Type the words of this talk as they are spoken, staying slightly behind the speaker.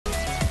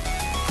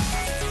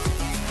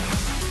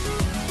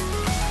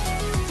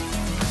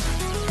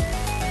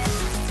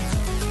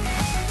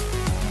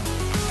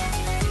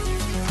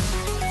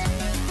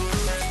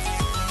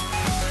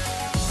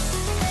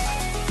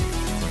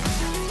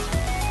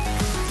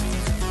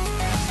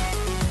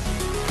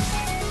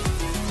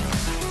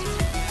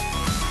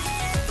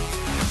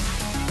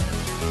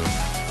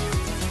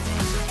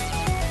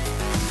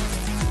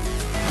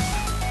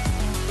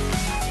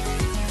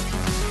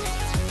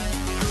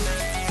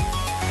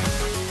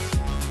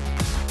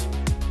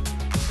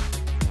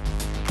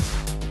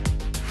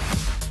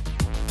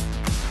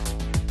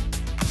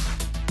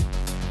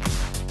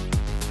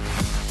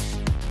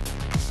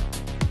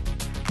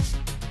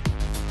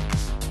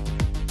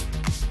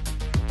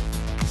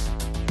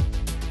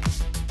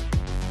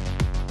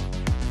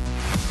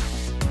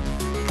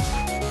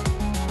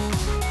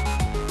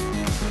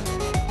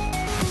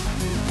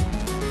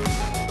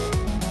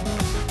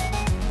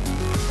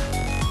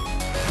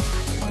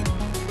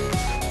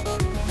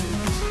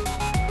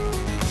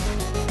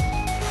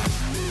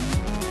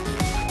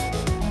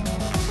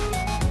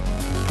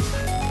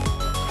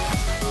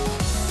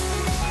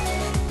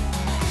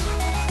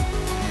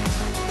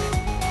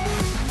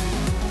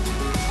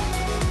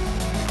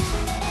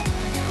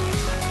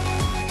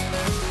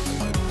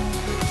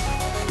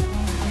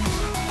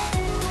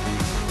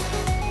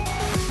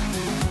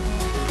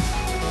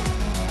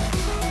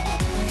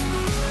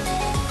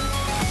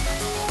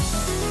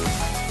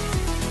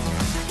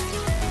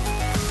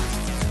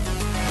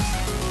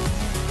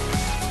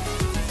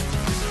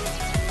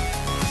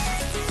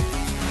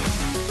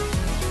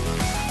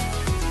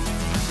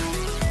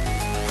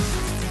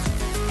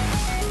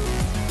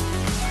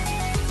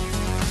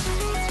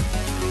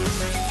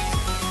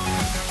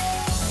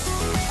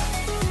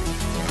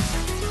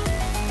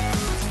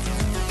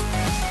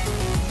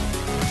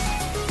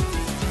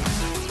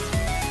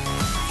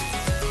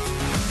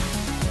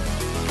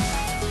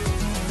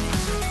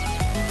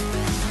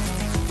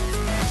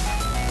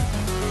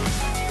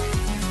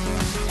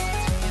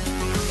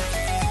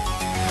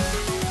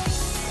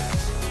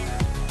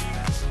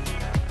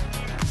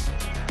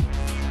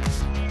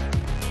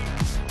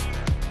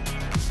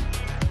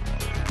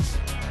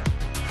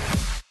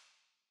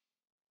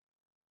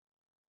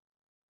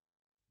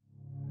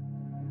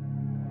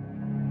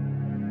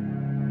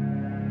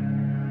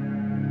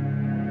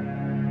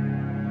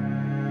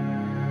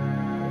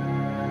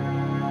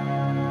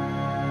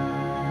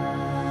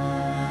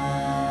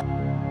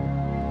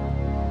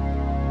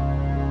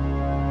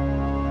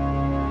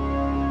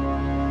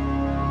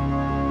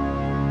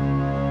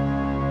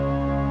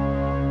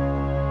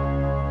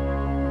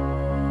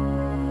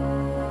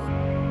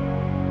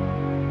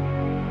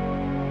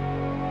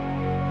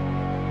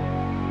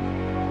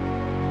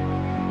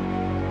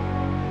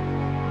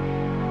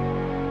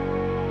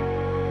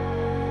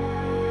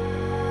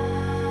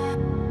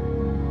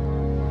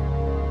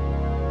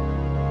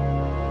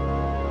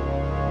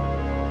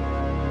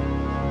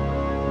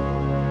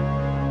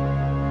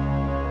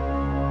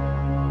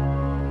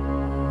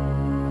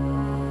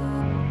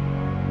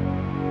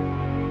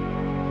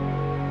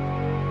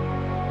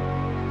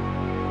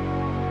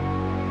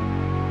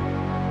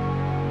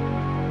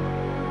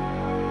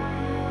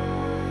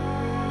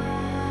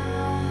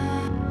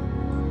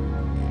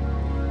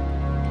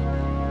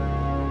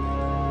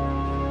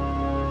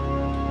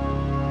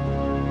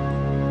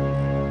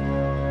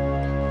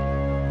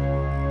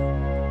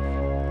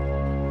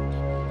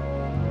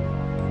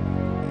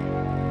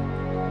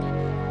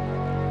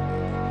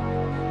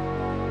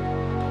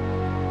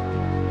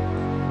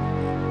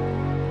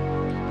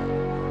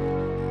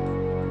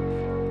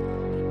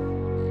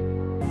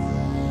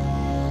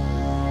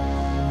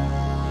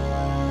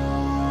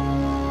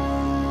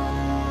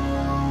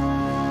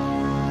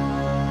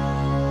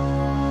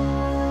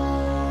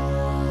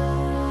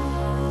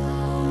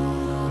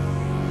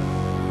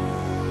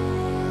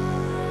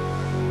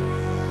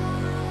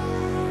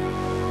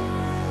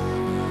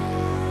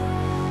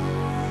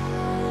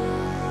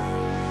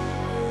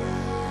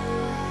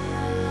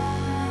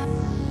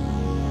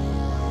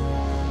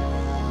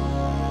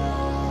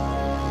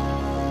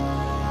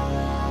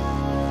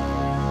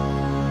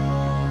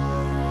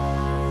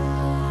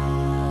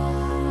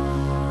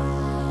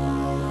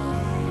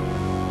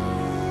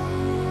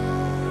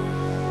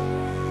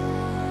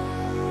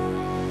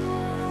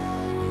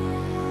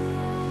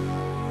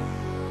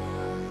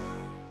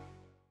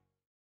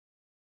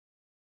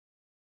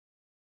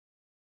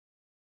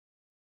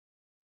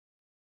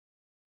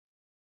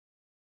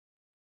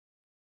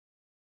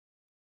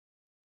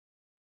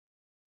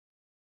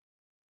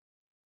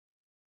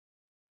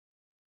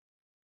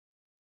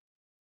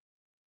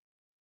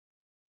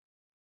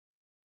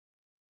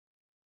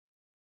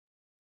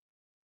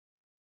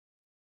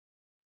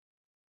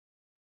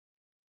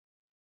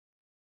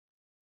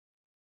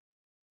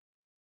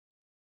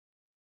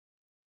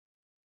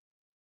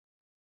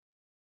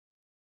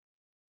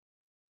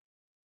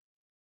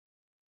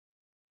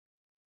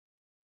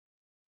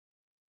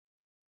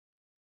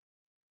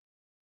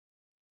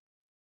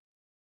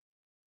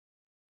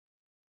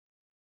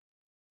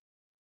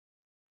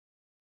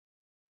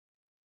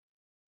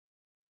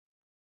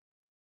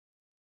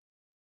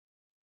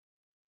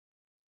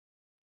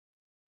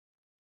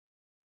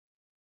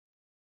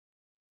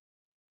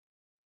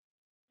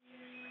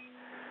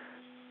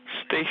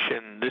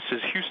Station, this is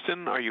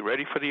Houston. Are you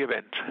ready for the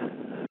event?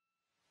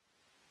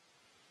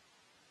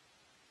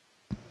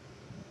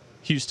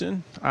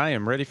 Houston, I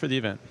am ready for the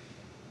event.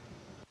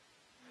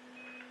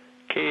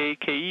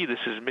 KAKE, this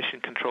is Mission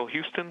Control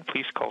Houston.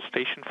 Please call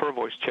station for a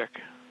voice check.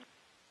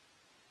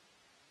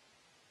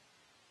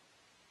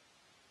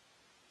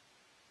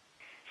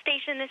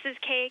 Station, this is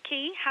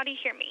KAKE. How do you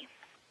hear me?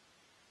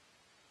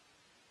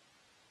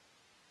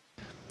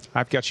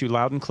 I've got you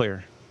loud and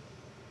clear.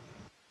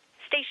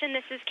 Station,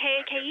 this is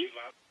KAKE.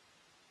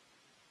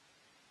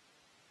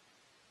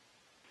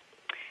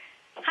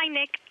 Hi,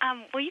 Nick.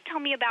 Will you tell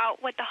me about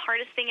what the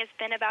hardest thing has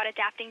been about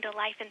adapting to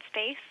life in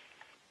space?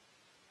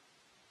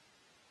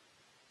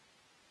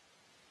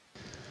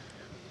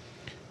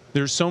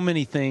 There's so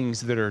many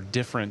things that are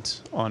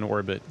different on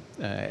orbit.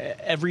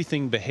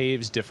 Everything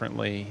behaves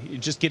differently.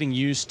 Just getting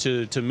used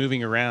to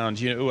moving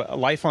around.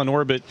 Life on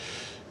orbit,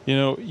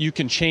 you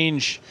can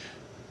change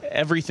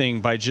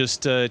everything by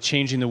just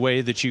changing the way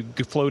that you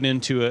float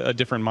into a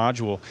different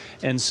module.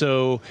 And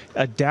so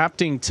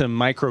adapting to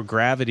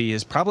microgravity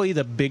is probably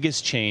the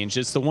biggest change.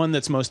 It's the one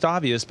that's most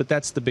obvious, but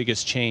that's the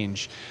biggest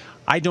change.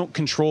 I don't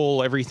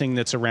control everything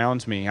that's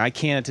around me. I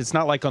can't. It's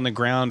not like on the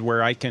ground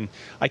where I can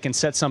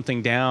set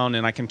something down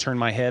and I can turn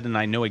my head and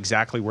I know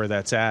exactly where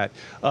that's at.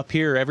 Up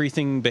here,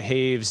 everything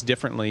behaves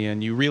differently,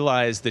 and you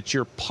realize that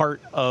you're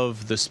part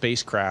of the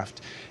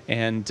spacecraft,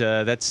 and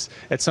that's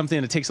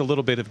something that takes a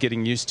little bit of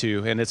getting used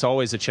to, and it's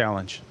always a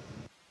challenge.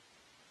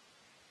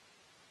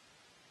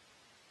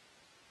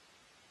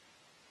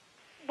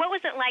 What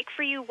was it like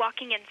for you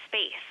walking in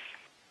space?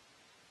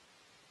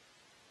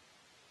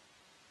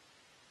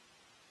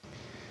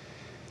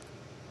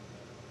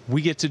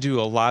 We get to do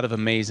a lot of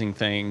amazing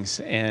things,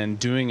 and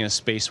doing a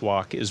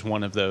spacewalk is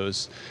one of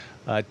those.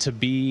 To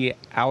be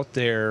out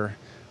there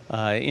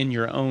in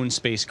your own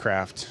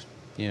spacecraft,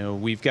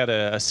 we've got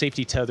a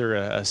safety tether,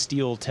 a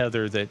steel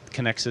tether that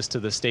connects us to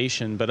the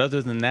station. But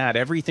other than that,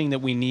 everything that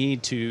we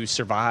need to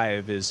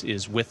survive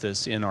is with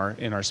us in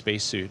our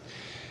spacesuit.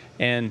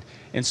 And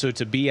so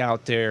to be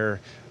out there,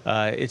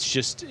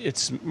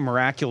 it's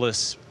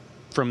miraculous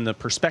from the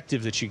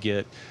perspective that you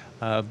get.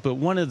 But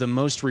one of the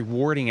most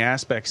rewarding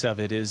aspects of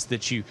it is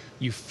that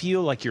you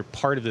feel like you're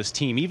part of this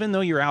team, even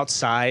though you're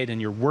outside and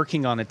you're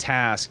working on a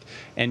task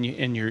and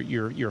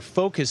you're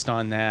focused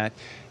on that,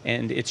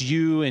 and it's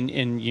you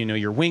and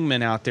your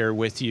wingman out there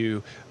with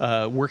you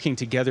working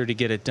together to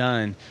get it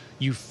done.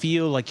 You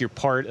feel like you're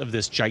part of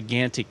this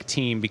gigantic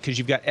team because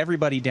you've got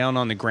everybody down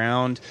on the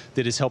ground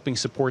that is helping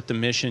support the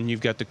mission.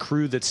 You've got the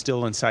crew that's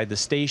still inside the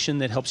station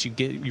that helps you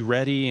get you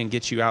ready and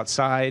get you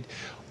outside.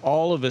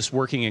 All of us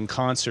working in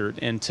concert,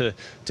 and to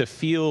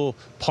feel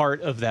part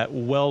of that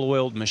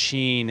well-oiled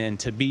machine and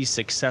to be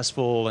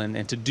successful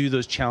and to do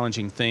those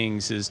challenging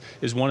things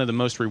is one of the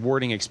most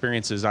rewarding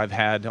experiences I've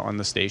had on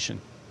the station.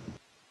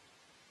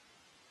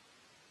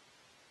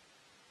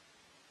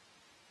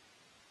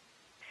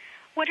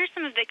 What are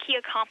some of the key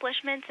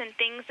accomplishments and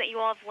things that you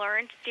all have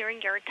learned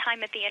during your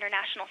time at the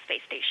International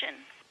Space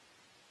Station?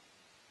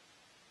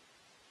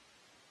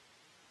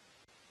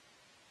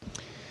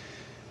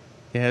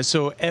 Yeah,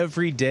 so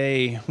every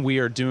day we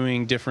are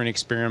doing different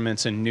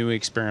experiments and new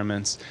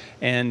experiments.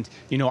 And,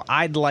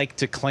 I'd like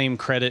to claim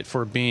credit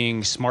for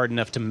being smart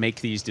enough to make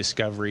these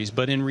discoveries.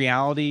 But in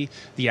reality,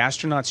 the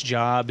astronaut's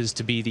job is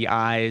to be the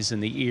eyes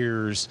and the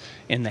ears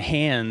and the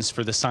hands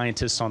for the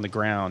scientists on the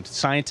ground.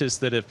 Scientists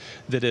that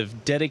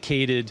have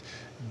dedicated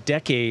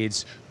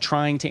decades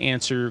trying to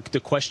answer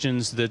the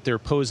questions that they're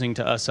posing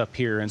to us up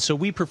here. And so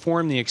we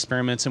perform the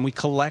experiments and we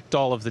collect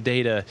all of the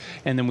data,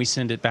 and then we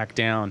send it back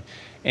down.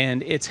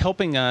 And it's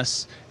helping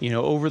us,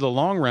 over the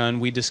long run.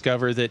 We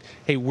discover that,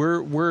 hey,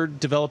 we're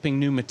developing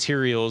new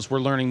materials.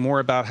 We're learning more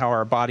about how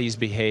our bodies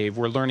behave.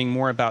 We're learning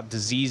more about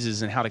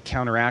diseases and how to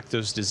counteract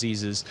those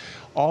diseases.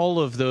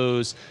 All of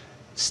those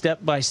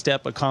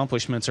step-by-step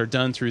accomplishments are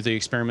done through the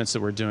experiments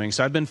that we're doing.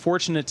 So I've been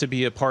fortunate to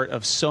be a part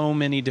of so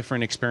many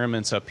different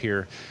experiments up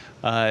here.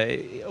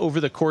 Over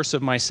the course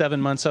of my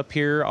 7 months up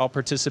here, I'll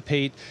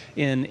participate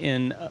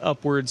in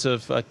upwards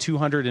of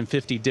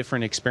 250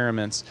 different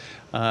experiments.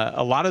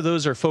 A lot of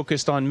those are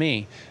focused on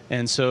me.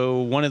 And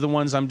so one of the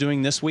ones I'm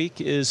doing this week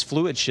is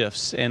fluid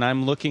shifts. And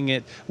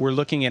we're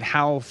looking at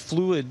how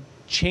fluid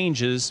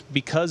changes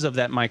because of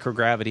that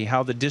microgravity,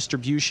 how the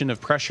distribution of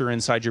pressure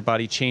inside your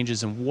body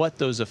changes and what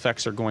those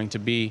effects are going to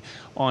be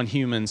on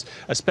humans,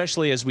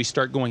 especially as we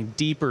start going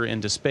deeper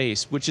into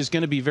space, which is going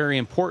to be very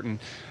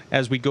important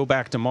as we go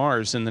back to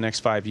Mars in the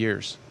next 5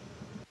 years.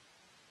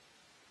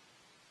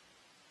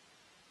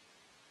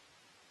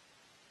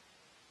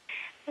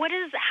 What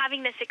does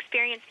having this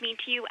experience mean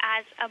to you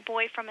as a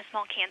boy from a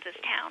small Kansas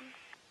town?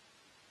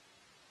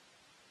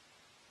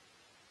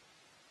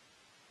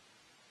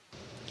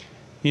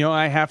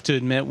 I have to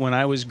admit, when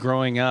I was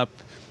growing up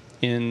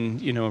in,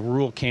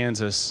 rural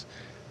Kansas,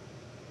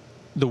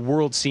 the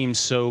world seemed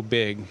so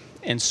big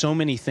and so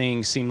many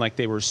things seemed like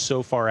they were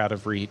so far out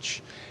of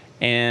reach.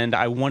 And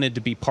I wanted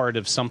to be part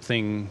of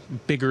something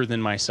bigger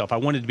than myself. I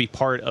wanted to be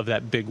part of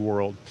that big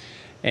world.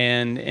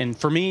 And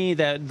for me,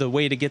 that the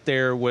way to get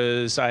there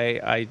was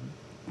I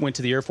went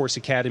to the Air Force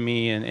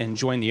Academy and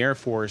joined the Air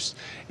Force,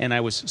 and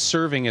I was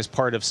serving as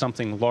part of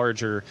something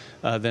larger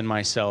than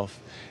myself.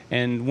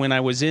 And when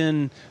I was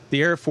in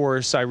the Air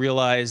Force, I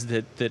realized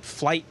that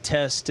flight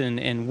test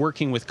and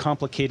working with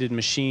complicated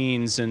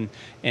machines and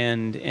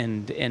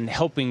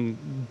helping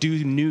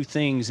do new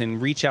things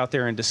and reach out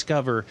there and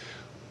discover,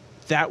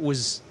 that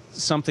was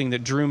something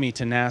that drew me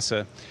to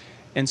NASA.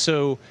 And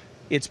so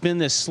it's been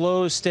this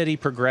slow, steady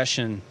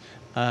progression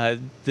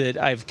that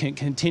I've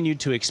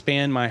continued to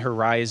expand my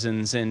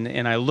horizons,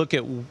 and I look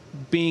at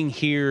being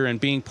here and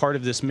being part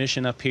of this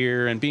mission up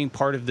here and being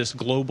part of this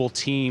global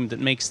team that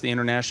makes the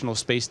International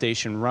Space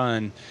Station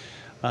run.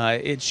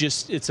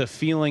 It's a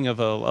feeling of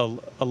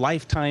a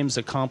lifetime's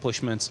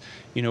accomplishments.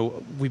 You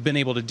know, we've been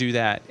able to do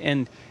that,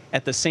 and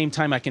at the same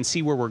time, I can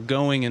see where we're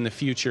going in the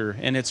future,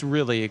 and it's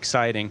really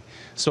exciting.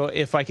 So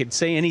if I could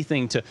say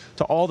anything to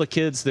all the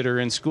kids that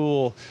are in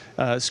schools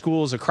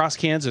across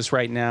Kansas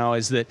right now,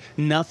 is that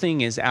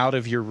nothing is out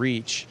of your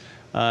reach.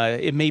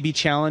 It may be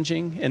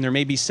challenging, and there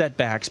may be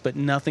setbacks, but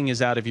nothing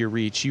is out of your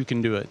reach. You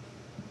can do it.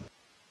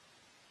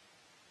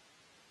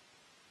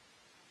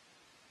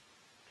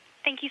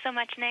 Thank you so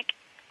much, Nick.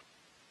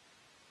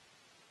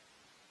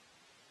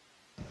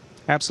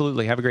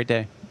 Absolutely. Have a great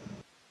day.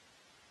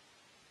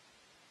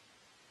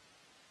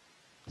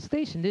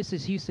 Station, this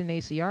is Houston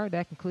ACR.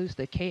 That concludes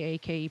the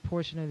KAKE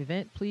portion of the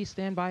event. Please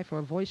stand by for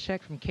a voice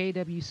check from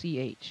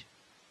KWCH.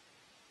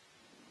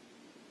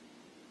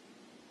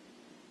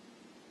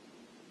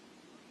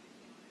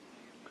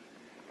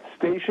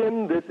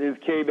 Station, this is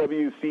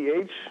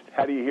KWCH.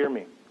 How do you hear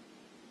me?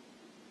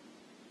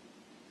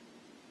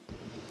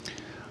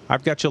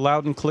 I've got you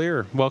loud and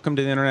clear. Welcome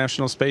to the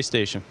International Space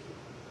Station.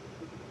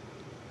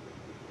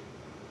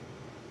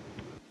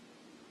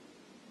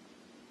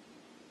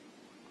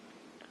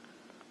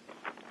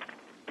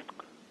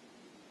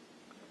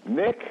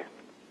 Nick,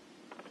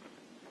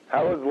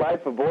 how is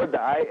life aboard the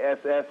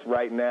ISS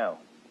right now?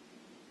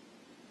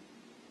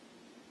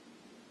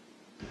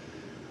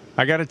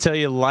 I got to tell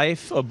you,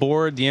 life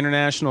aboard the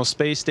International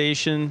Space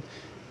Station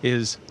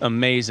is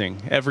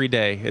amazing every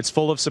day. It's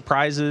full of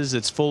surprises.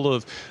 It's full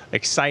of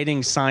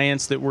exciting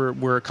science that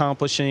we're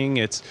accomplishing.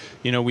 It's,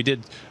 you know, we did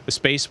a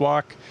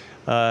spacewalk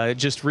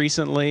just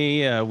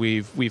recently.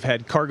 We've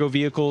had cargo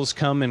vehicles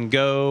come and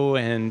go,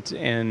 and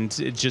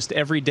it just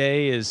every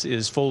day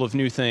is full of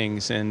new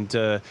things. And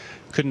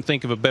couldn't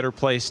think of a better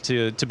place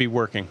to be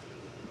working.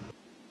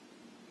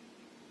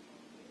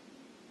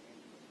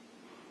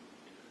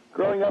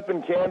 Growing up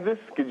in Kansas,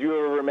 could you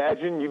ever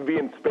imagine you'd be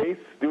in space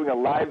doing a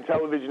live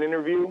television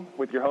interview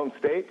with your home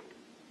state?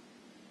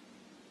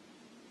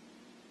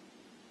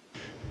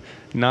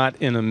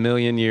 Not in a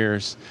million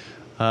years.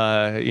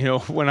 You know,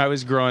 when I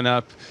was growing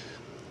up,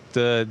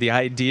 the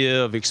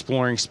idea of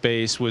exploring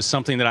space was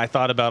something that I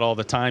thought about all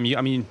the time.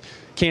 I mean,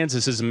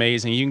 Kansas is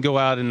amazing. You can go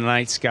out in the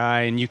night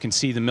sky and you can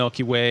see the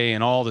Milky Way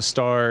and all the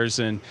stars,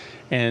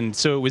 and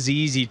so it was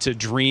easy to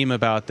dream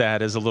about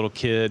that as a little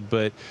kid,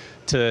 but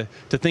to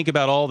think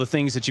about all the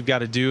things that you've got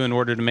to do in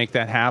order to make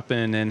that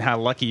happen and how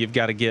lucky you've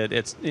got to get,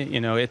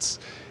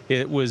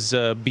 it was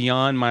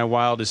beyond my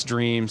wildest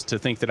dreams to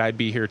think that I'd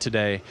be here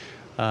today.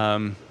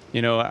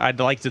 You know, I'd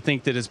like to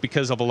think that it's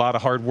because of a lot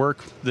of hard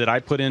work that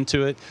I put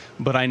into it,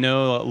 but I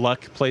know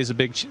luck plays a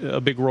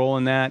big role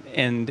in that,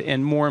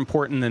 and more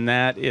important than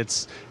that,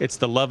 it's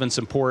the love and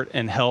support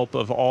and help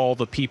of all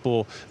the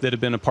people that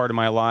have been a part of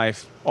my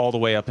life all the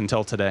way up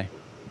until today.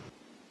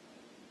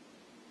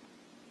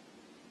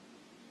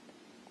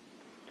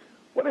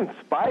 What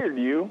inspired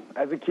you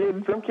as a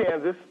kid from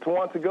Kansas to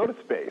want to go to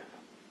space?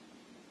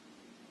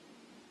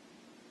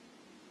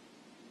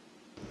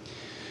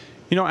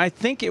 You know, I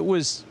think it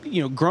was,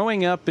 you know,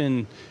 growing up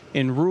in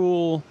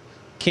rural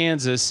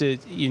Kansas,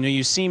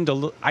 you seemed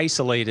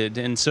isolated.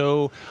 And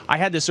so I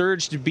had this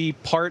urge to be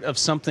part of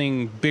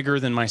something bigger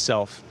than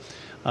myself,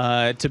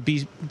 to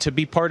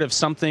be part of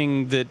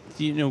something that,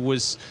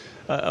 was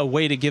a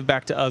way to give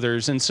back to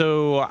others. And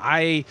so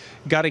I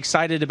got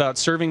excited about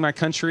serving my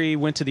country,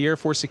 went to the Air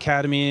Force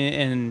Academy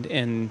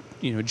and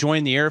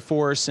joined the Air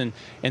Force. And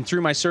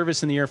through my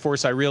service in the Air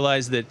Force, I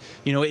realized that,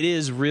 it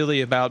is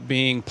really about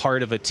being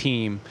part of a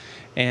team.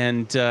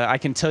 And I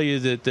can tell you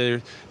that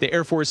the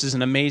Air Force is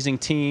an amazing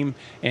team,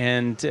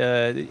 and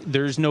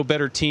there's no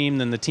better team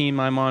than the team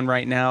I'm on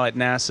right now at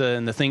NASA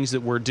and the things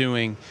that we're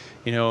doing.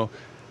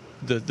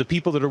 The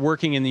people that are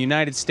working in the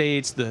United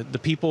States, the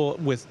people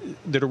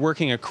that are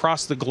working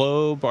across the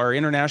globe, our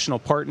international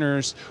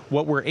partners,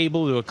 what we're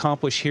able to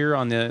accomplish here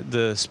on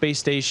the space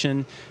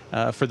station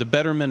for the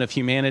betterment of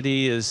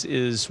humanity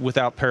is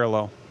without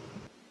parallel.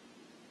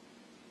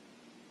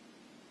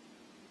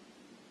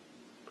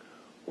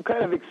 What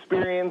kind of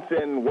experience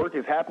and work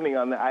is happening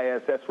on the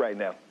ISS right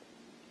now?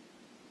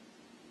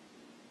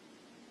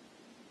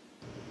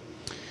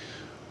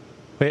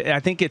 But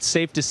I think it's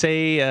safe to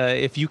say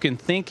if you can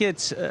think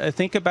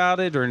about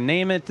it or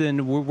name it,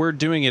 then we're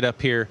doing it up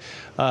here.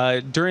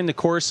 During the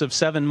course of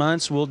 7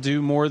 months, we'll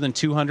do more than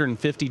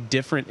 250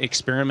 different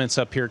experiments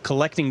up here,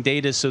 collecting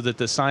data so that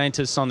the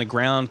scientists on the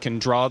ground can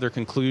draw their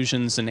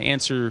conclusions and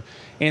answer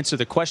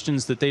the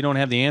questions that they don't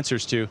have the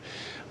answers to.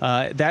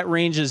 That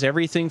ranges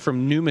everything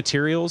from new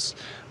materials.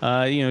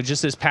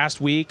 Just this past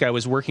week, I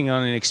was working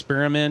on an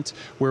experiment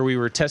where we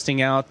were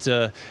testing out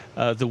the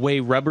way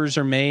rubbers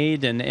are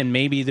made, and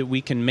maybe that we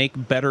can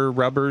make better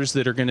rubbers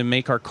that are going to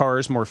make our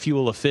cars more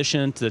fuel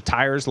efficient, the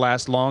tires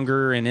last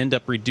longer, and end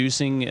up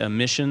reducing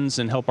emissions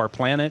and help our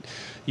planet.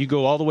 You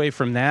go all the way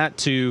from that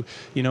to,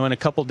 in a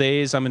couple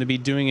days, I'm going to be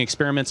doing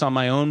experiments on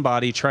my own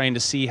body trying to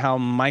see how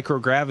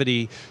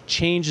microgravity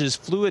changes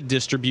fluid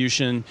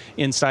distribution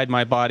inside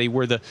my body,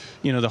 where the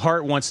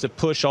heart wants to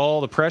push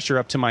all the pressure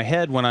up to my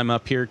head when I'm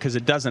up here because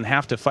it doesn't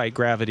have to fight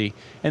gravity.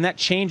 And that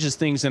changes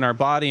things in our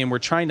body, and we're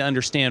trying to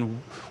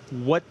understand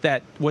what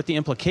the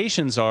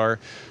implications are,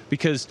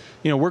 because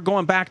we're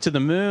going back to the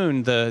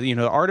moon.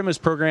 The Artemis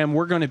program,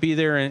 we're going to be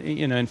there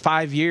in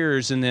 5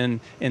 years and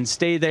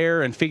stay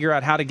there and figure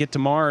out how to get to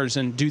Mars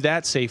and do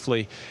that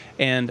safely.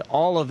 And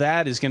all of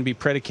that is going to be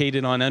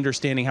predicated on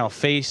understanding how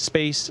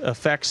space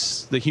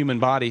affects the human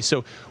body.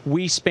 So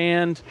we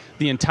spanned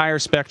the entire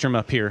spectrum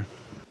up here.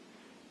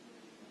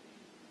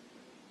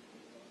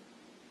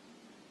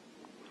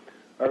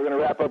 All right, we're going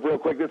to wrap up real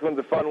quick. This one's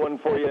a fun one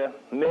for you,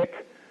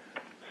 Nick.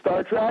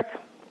 Star Trek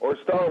or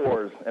Star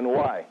Wars, and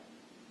why?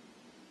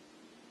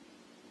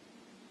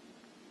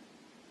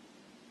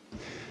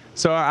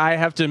 So I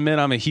have to admit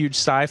I'm a huge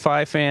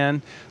sci-fi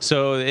fan,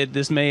 so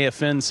this may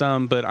offend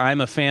some, but I'm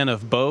a fan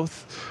of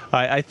both.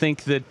 I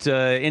think that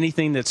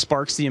anything that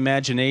sparks the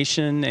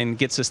imagination and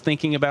gets us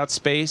thinking about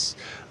space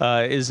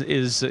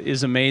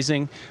is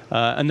amazing.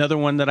 Another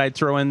one that I'd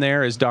throw in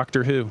there is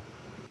Doctor Who.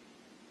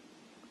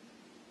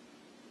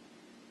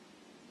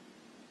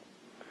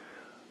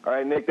 All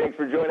right, Nick, thanks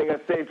for joining us.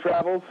 Safe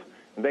travels,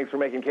 and thanks for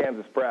making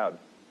Kansas proud.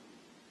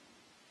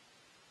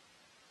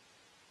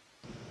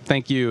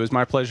 Thank you. It was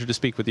my pleasure to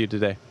speak with you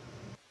today.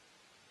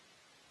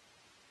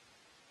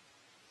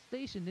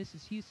 Station, this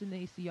is Houston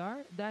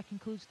ACR. That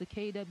concludes the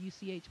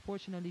KWCH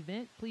portion of the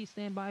event. Please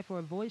stand by for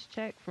a voice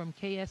check from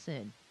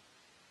KSN.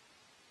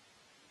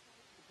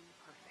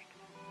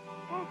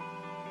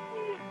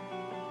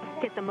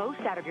 Get the most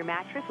out of your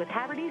mattress with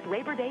Haverty's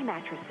Labor Day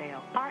mattress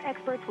sale. Our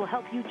experts will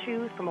help you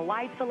choose from a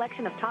wide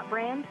selection of top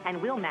brands,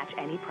 and we'll match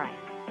any price.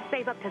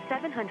 Save up to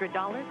 $700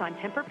 on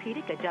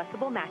Tempur-Pedic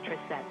adjustable mattress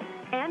sets,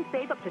 and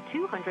save up to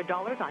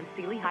 $200 on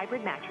Sealy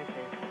hybrid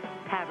mattresses.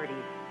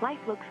 Haverty's,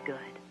 life looks good.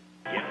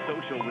 Get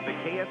social with the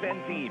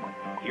KSN team.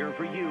 Here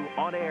for you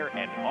on air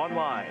and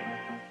online.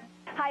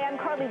 Hi, I'm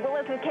Carly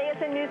Willis with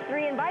KSN News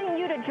 3, inviting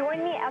you to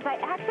join me as I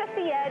access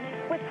the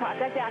edge with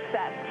Project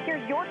Access.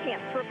 Here's your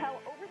chance to rappel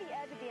over the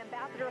edge of the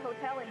Ambassador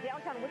Hotel in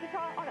downtown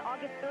Wichita on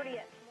August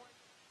 30th.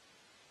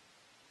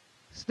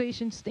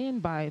 Station,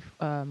 stand by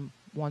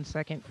 1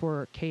 second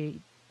for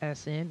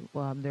KSN.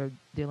 They're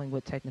dealing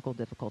with technical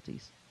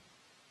difficulties.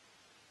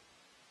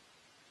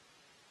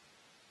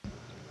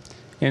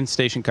 And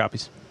station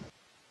copies.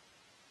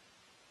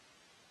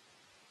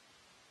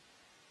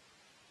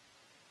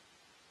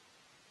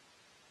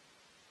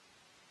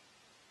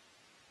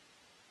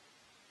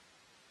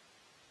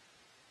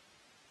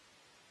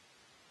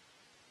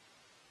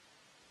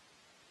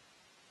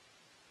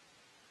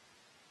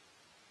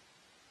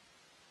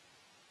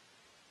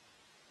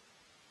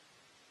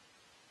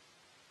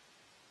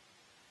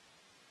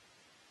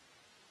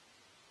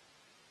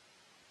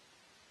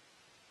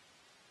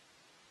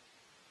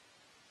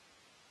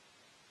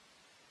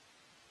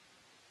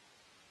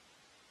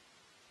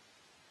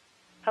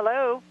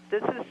 Hello,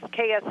 this is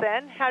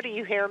KSN. How do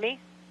you hear me?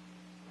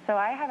 So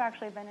I have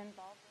actually been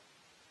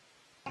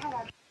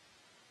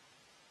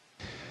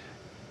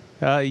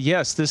involved.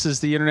 Yes, this is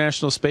the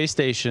International Space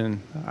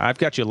Station. I've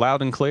got you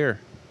loud and clear.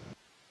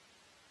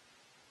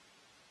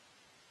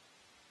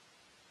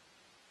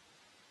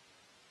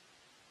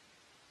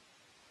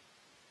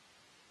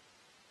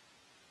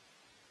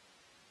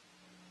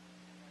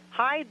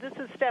 Hi, this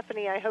is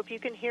Stephanie. I hope you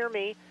can hear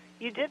me.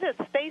 You did a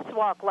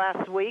spacewalk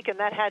last week, and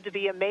that had to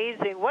be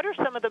amazing. What are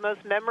some of the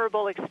most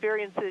memorable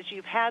experiences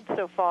you've had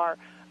so far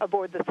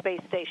aboard the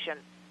space station?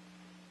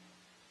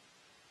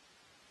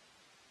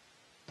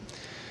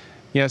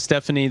 Yeah,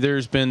 Stephanie,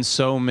 there's been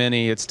so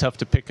many. It's tough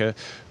to pick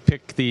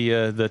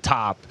the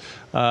top.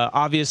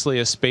 Obviously,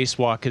 a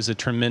spacewalk is a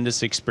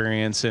tremendous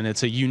experience, and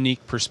it's a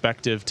unique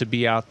perspective to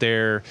be out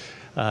there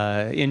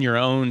in your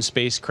own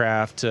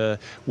spacecraft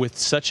with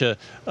such a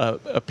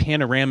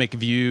panoramic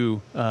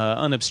view,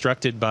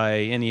 unobstructed by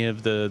any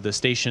of the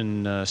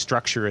station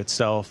structure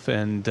itself,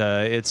 and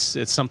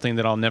it's something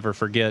that I'll never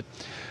forget.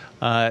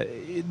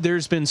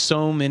 There's been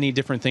so many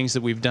different things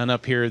that we've done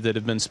up here that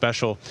have been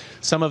special.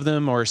 Some of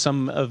them are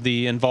some of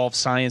the involved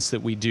science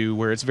that we do,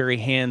 where it's very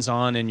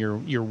hands-on and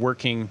you're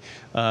working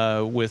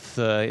with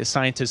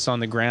scientists on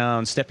the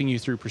ground, stepping you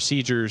through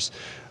procedures.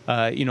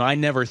 I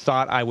never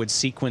thought I would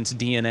sequence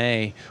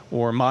DNA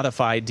or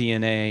modify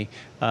DNA,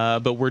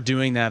 but we're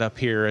doing that up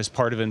here as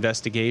part of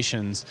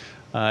investigations.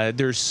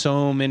 There's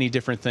so many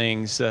different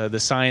things. The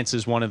science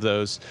is one of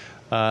those.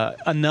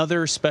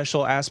 Another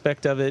special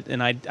aspect of it,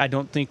 and I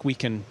don't think we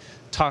can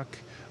talk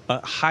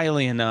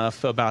highly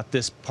enough about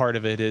this part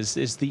of it,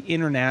 is the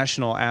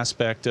international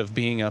aspect of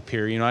being up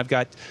here. I've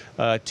got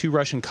 2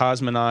 Russian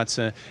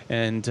cosmonauts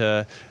and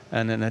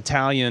an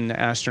Italian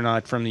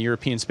astronaut from the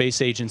European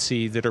Space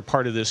Agency that are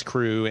part of this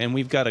crew, and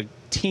we've got a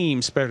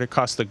team spread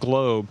across the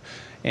globe.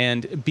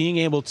 And being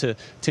able to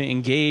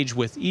engage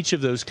with each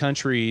of those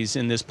countries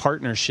in this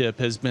partnership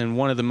has been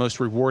one of the most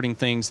rewarding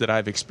things that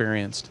I've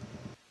experienced.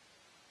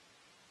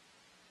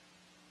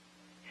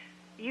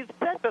 You've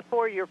said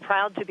before you're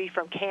proud to be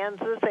from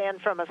Kansas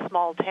and from a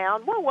small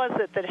town. What was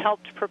it that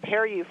helped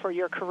prepare you for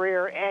your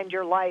career and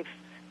your life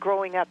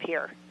growing up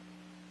here?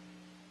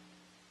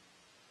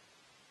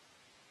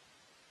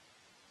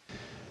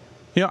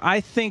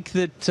 I think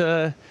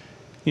that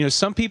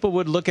some people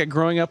would look at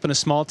growing up in a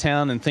small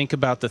town and think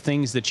about the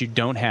things that you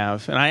don't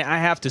have. And I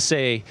have to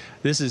say,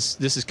 this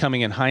is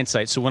coming in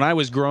hindsight. So when I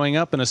was growing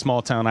up in a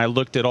small town, I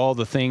looked at all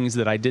the things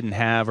that I didn't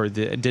have or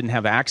that didn't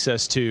have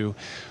access to.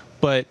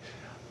 But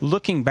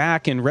looking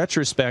back in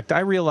retrospect, I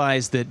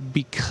realized that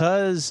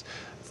because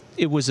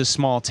it was a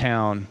small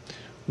town,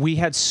 we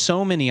had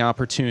so many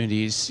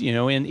opportunities.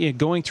 In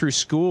going through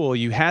school,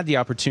 you had the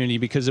opportunity,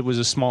 because it was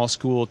a small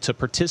school, to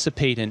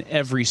participate in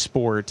every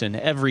sport and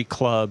every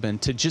club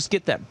and to just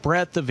get that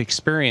breadth of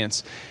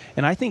experience.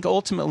 And I think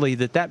ultimately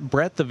that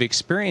breadth of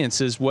experience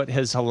is what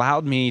has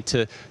allowed me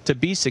to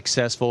be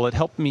successful. It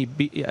helped me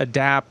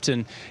adapt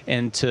and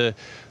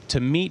to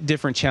meet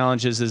different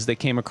challenges as they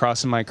came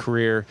across in my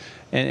career.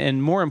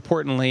 And more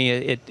importantly,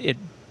 it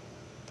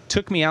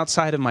took me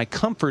outside of my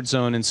comfort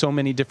zone in so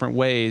many different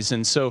ways.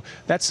 And so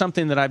that's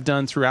something that I've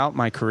done throughout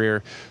my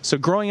career. So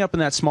growing up in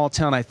that small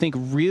town, I think,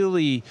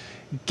 really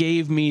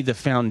gave me the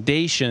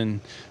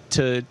foundation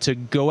to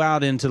go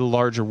out into the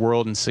larger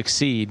world and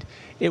succeed.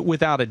 It,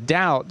 without a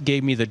doubt,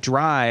 gave me the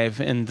drive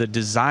and the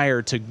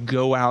desire to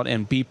go out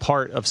and be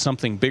part of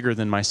something bigger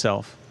than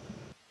myself.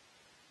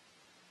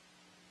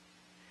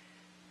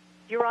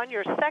 You're on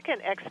your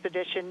second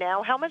expedition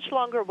now. How much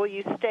longer will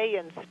you stay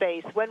in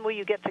space? When will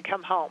you get to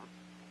come home?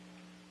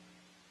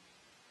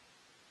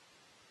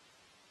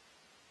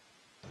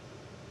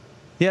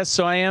 Yes,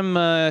 so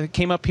I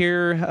came up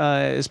here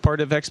as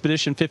part of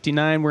Expedition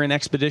 59. We're in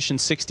Expedition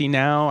 60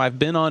 now. I've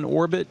been on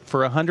orbit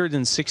for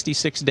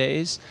 166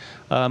 days.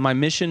 My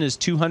mission is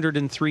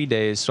 203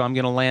 days, so I'm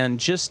going to land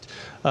just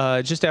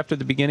after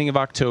the beginning of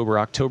October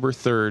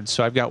 3rd.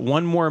 So I've got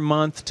one more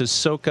month to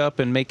soak up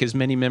and make as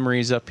many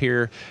memories up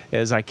here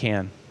as I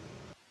can.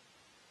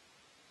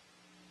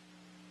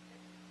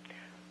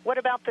 What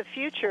about the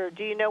future?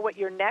 Do you know what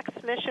your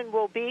next mission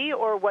will be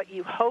or what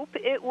you hope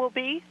it will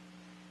be?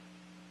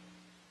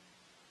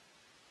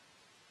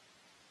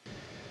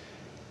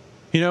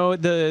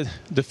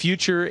 The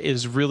future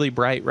is really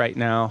bright right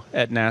now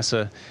at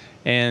NASA,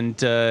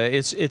 and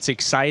it's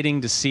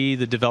exciting to see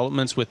the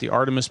developments with the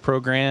Artemis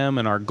program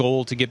and our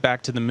goal to get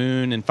back to the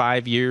moon in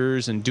 5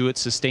 years and do it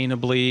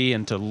sustainably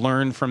and to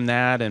learn from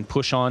that and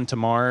push on to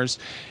Mars.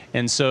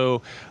 And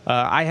so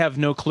I have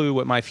no clue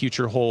what my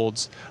future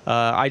holds.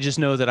 I just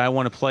know that I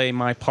want to play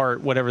my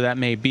part, whatever that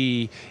may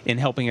be, in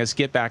helping us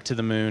get back to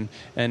the moon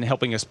and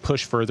helping us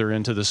push further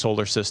into the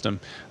solar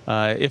system.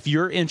 If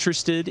you're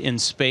interested in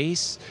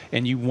space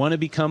and you want to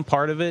become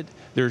part of it,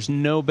 there's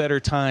no better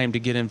time to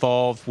get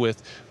involved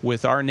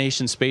with our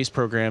nation's space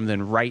program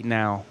than right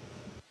now.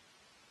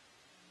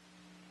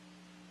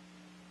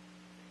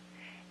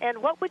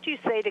 And what would you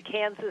say to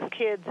Kansas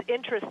kids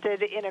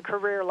interested in a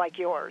career like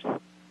yours?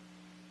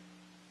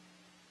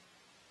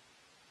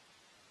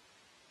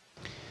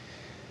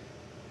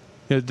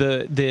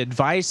 The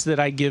advice that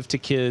I give to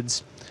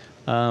kids,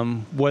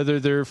 whether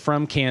they're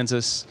from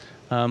Kansas,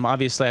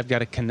 obviously I've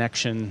got a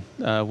connection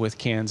with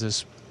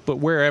Kansas, but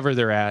wherever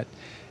they're at,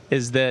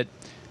 is that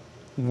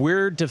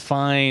we're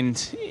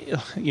defined,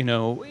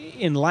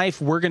 in life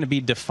we're going to be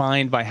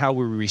defined by how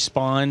we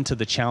respond to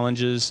the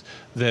challenges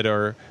that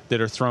are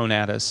thrown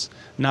at us,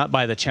 not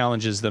by the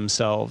challenges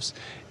themselves.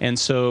 And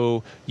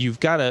so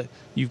you've got to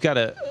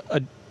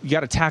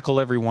tackle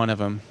every one of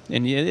them,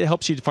 and it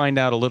helps you to find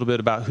out a little bit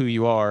about who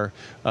you are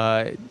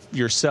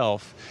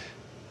yourself.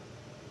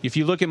 If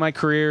you look at my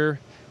career,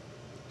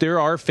 there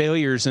are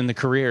failures in the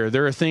career.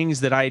 There are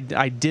things that I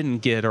didn't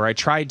get or I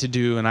tried to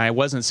do and I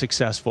wasn't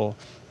successful.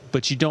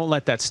 But you don't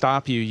let that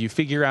stop you. You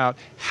figure out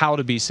how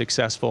to be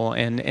successful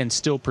and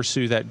still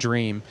pursue that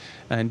dream,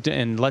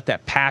 and let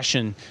that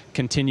passion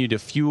continue to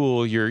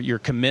fuel your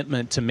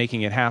commitment to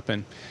making it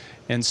happen.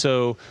 And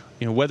so,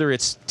 whether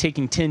it's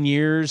taking 10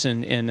 years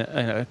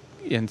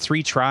and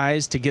 3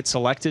 tries to get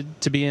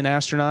selected to be an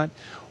astronaut,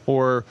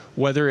 or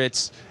whether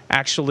it's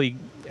actually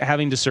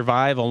having to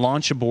survive a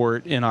launch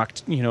abort in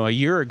a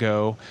year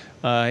ago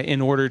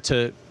in order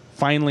to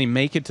finally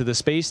make it to the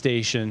space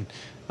station.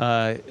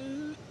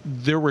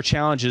 There were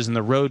challenges and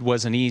the road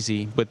wasn't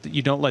easy, but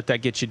you don't let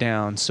that get you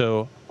down.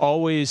 So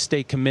always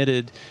stay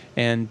committed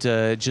and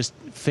just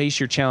face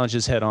your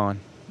challenges head on.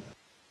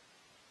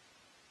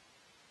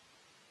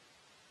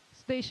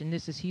 Station,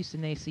 this is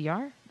Houston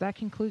ACR. That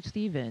concludes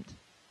the event.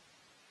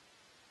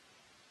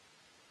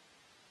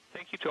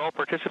 Thank you to all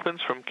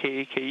participants from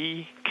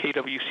KAKE,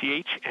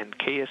 KWCH, and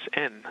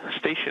KSN.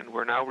 Station,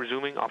 we're now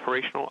resuming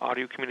operational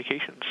audio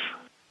communications.